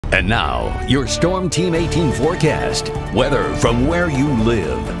And now, your Storm Team 18 forecast. Weather from where you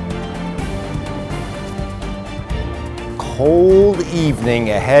live. Cold evening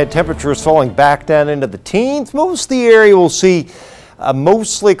ahead. Temperatures falling back down into the teens. Most of the area will see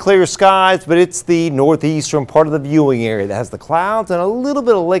mostly clear skies, but it's the northeastern part of the viewing area that has the clouds and a little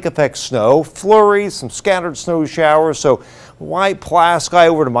bit of lake effect snow, flurries, some scattered snow showers. So white plow sky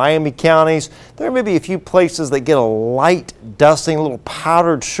over to Miami counties. There may be a few places that get a light dusting, a little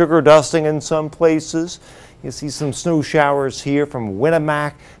powdered sugar dusting in some places. You see some snow showers here from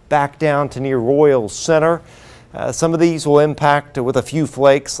Winnemac back down to near Royal Center. Some of these will impact with a few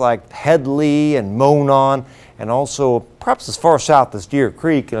flakes like Headley and Monon, and also perhaps as far south as Deer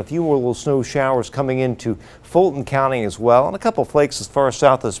Creek, and a few more little snow showers coming into Fulton County as well, and a couple of flakes as far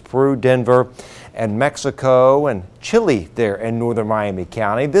south as Peru, Denver, and Mexico and Chile there in northern Miami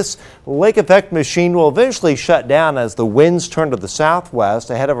County. This lake effect machine will eventually shut down as the winds turn to the southwest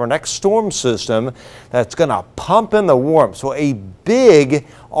ahead of our next storm system that's going to pump in the warmth. So a big,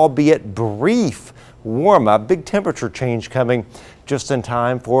 albeit brief, warm up, big temperature change coming just in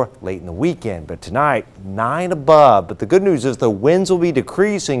time for late in the weekend. But tonight, 9 above. But the good news is the winds will be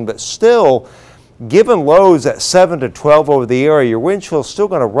decreasing, but still, given lows at 7 to 12 over the area, your wind chill is still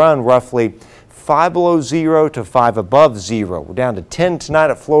going to run roughly 5 below 0 to 5 above 0. We're down to 10 tonight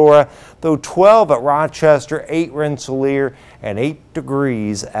at Flora, though 12 at Rochester, 8 Rensselaer, and 8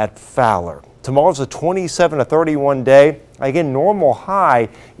 degrees at Fowler. Tomorrow's a 27 to 31 day. Again, normal high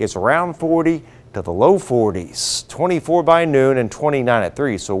is around 40 to the low 40s, 24 by noon and 29 at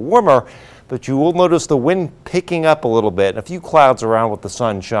 3. So warmer, but you will notice the wind picking up a little bit and a few clouds around with the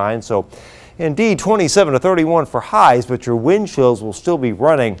sunshine. So indeed 27 to 31 for highs, but your wind chills will still be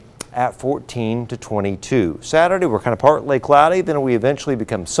running at 14 to 22. Saturday, we're kind of partly cloudy, then we eventually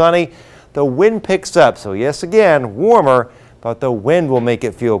become sunny. The wind picks up, so yes, again, warmer, but the wind will make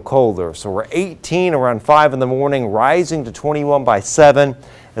it feel colder. So we're 18 around 5 in the morning, rising to 21 by 7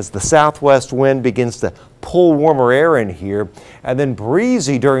 as the southwest wind begins to pull warmer air in here, and then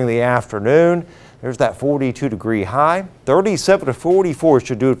breezy during the afternoon. There's that 42-degree high. 37 to 44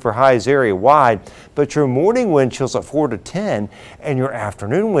 should do it for highs area-wide, but your morning wind chills at 4 to 10, and your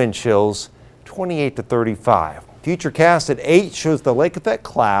afternoon wind chills 28 to 35. Futurecast at 8 shows the lake effect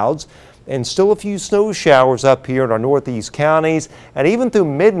clouds and still a few snow showers up here in our northeast counties, and even through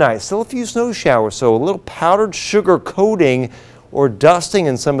midnight, still a few snow showers, so a little powdered sugar coating or dusting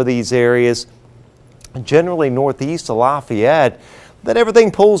in some of these areas, generally northeast to Lafayette. Then everything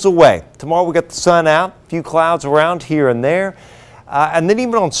pulls away. Tomorrow we got the sun out, a few clouds around here and there. And then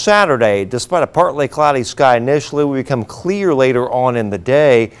even on Saturday, despite a partly cloudy sky initially, we become clear later on in the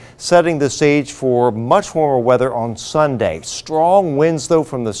day, setting the stage for much warmer weather on Sunday. Strong winds though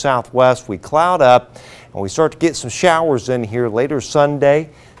from the southwest. We cloud up and we start to get some showers in here later Sunday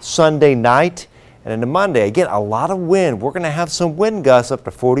night. And into Monday, again, a lot of wind. We're going to have some wind gusts up to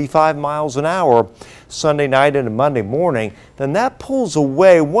 45 miles an hour Sunday night into Monday morning. Then that pulls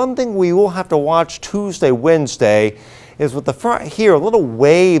away. One thing we will have to watch Tuesday, Wednesday is with the front here, a little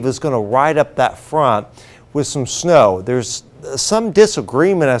wave is going to ride up that front with some snow. There's some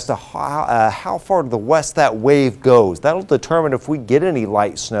disagreement as to how far to the west that wave goes. That'll determine if we get any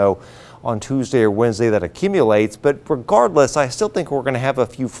light snow on Tuesday or Wednesday that accumulates, but regardless, I still think we're going to have a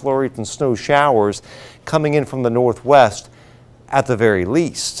few flurries and snow showers coming in from the northwest at the very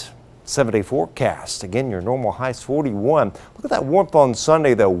least. 7-day forecast. Again, your normal highs 41. Look at that warmth on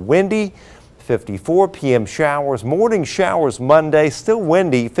Sunday though. Windy, 54 p.m. showers, morning showers Monday, still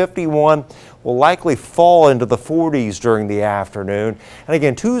windy, 51, will likely fall into the 40s during the afternoon. And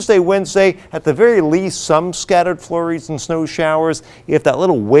again, Tuesday, Wednesday, at the very least, some scattered flurries and snow showers. If that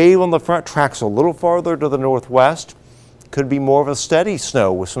little wave on the front tracks a little farther to the northwest, could be more of a steady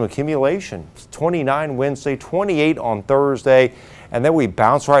snow with some accumulation. 29 Wednesday, 28 on Thursday, and then we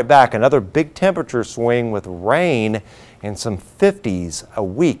bounce right back. Another big temperature swing with rain and some 50s a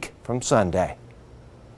week from Sunday.